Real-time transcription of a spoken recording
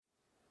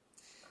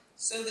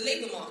So the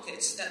labour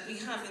market that we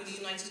have in the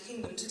United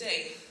Kingdom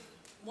today,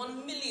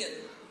 1 million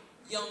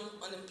young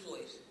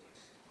unemployed.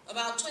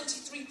 About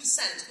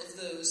 23% of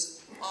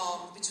those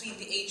are between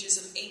the ages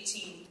of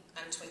 18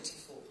 and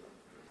 24.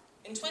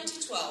 In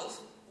 2012,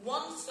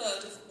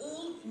 1/3 of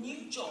all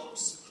new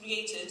jobs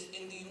created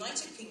in the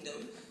United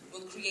Kingdom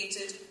were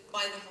created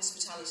by the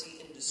hospitality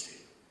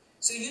industry.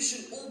 So you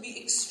should all be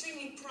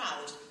extremely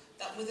proud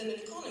that within an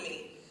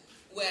economy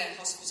where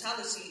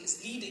hospitality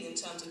is leading in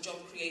terms of job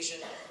creation,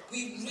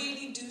 we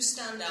really do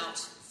stand out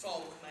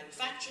from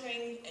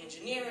manufacturing,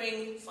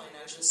 engineering,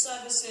 financial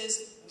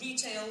services,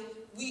 retail.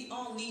 We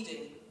are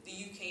leading the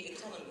UK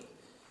economy.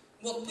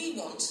 What we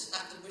want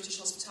at the British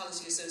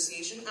Hospitality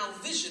Association, our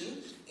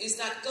vision, is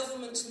that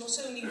government not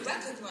only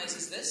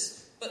recognises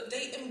this, but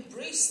they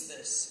embrace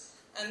this.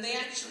 And they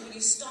actually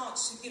start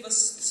to give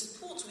us the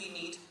support we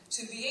need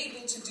to be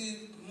able to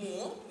do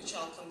more, which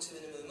I'll come to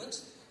in a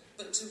moment,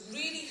 but to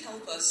really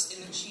help us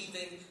in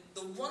achieving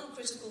the one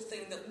critical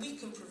thing that we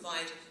can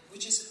provide,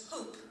 which is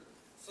hope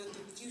for the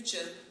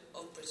future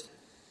of Britain.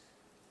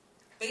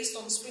 Based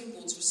on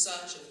Springboard's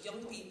research of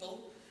young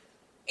people,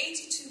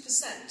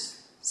 82%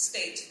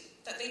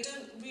 state that they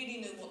don't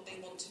really know what they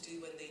want to do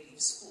when they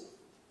leave school.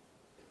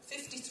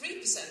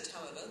 53%,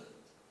 however,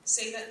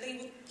 say that they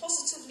would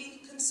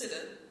positively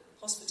consider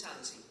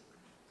hospitality,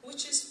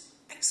 which is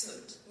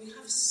excellent. We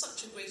have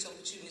such a great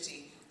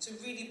opportunity to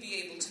really be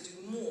able to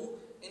do more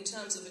in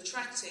terms of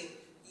attracting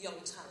young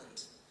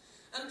talent.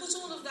 And put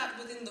all of that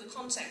within the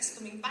context,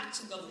 coming back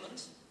to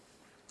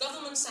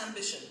government's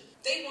ambition.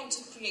 They want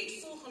to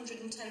create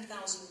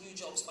 410,000 new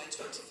jobs by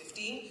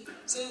 2015,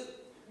 so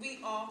we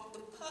are the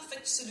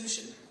perfect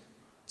solution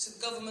to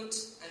government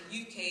and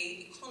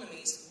UK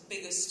economy's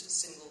biggest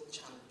single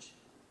challenge.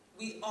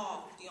 We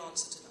are the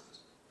answer to that.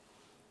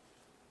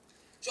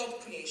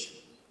 Job creation.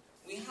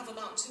 We have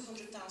about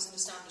 200,000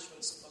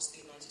 establishments across the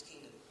United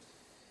Kingdom.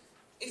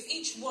 If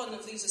each one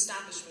of these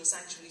establishments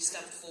actually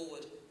stepped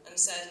forward and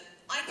said,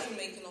 I can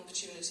make an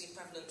opportunity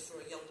prevalent for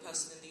a young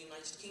person in the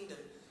United Kingdom,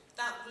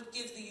 that would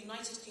give the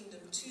United Kingdom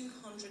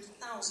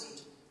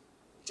 200,000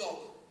 job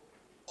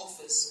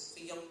offers for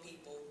young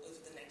people over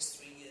the next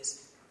 3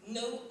 years.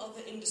 No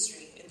other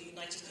industry in the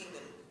United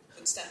Kingdom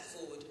could step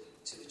forward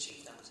to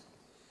achieve that.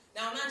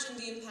 Now imagine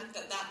the impact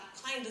that that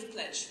kind of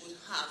pledge would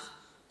have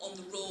on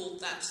the role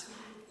that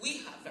we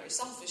have, very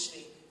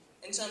selfishly,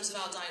 in terms of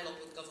our dialogue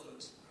with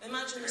government.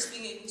 Imagine us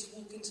being able to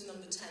walk into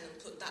number 10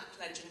 and put that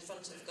pledge in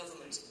front of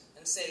government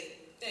and say,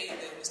 there you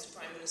go, Mr.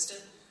 Prime Minister,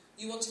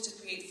 you wanted to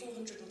create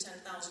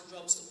 410,000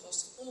 jobs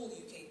across all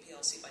UK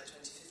PLC by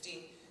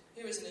 2015.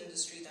 Here is an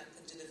industry that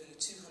can deliver you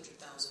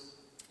 200,000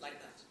 like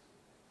that.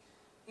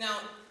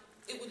 Now,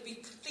 it would be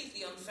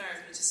completely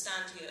unfair of me to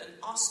stand here and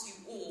ask you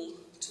all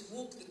to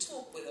walk the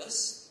talk with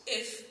us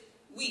if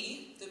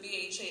we, the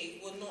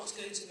BHA, were not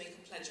going to make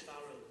a pledge of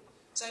our own.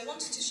 So I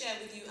wanted to share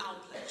with you our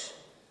pledge.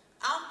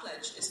 Our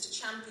pledge is to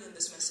champion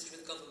this message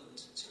with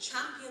government, to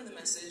champion the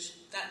message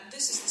that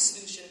this is the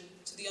solution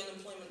to the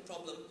unemployment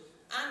problem,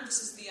 and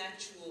this is the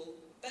actual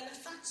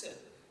benefactor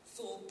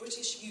for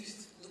British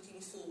youth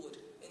looking forward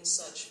in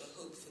search for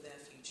hope for their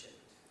future.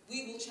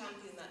 We will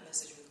champion that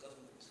message with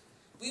government.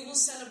 We will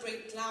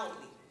celebrate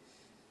loudly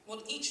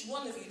what each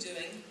one of you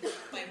doing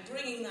by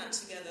bringing that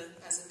together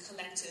as a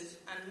collective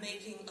and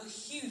making a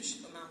huge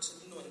amount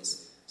of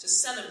noise to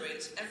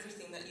celebrate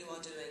everything that you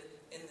are doing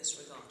in this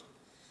regard.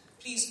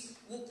 Please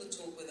walk the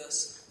talk with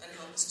us and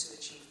help us to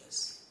achieve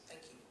this.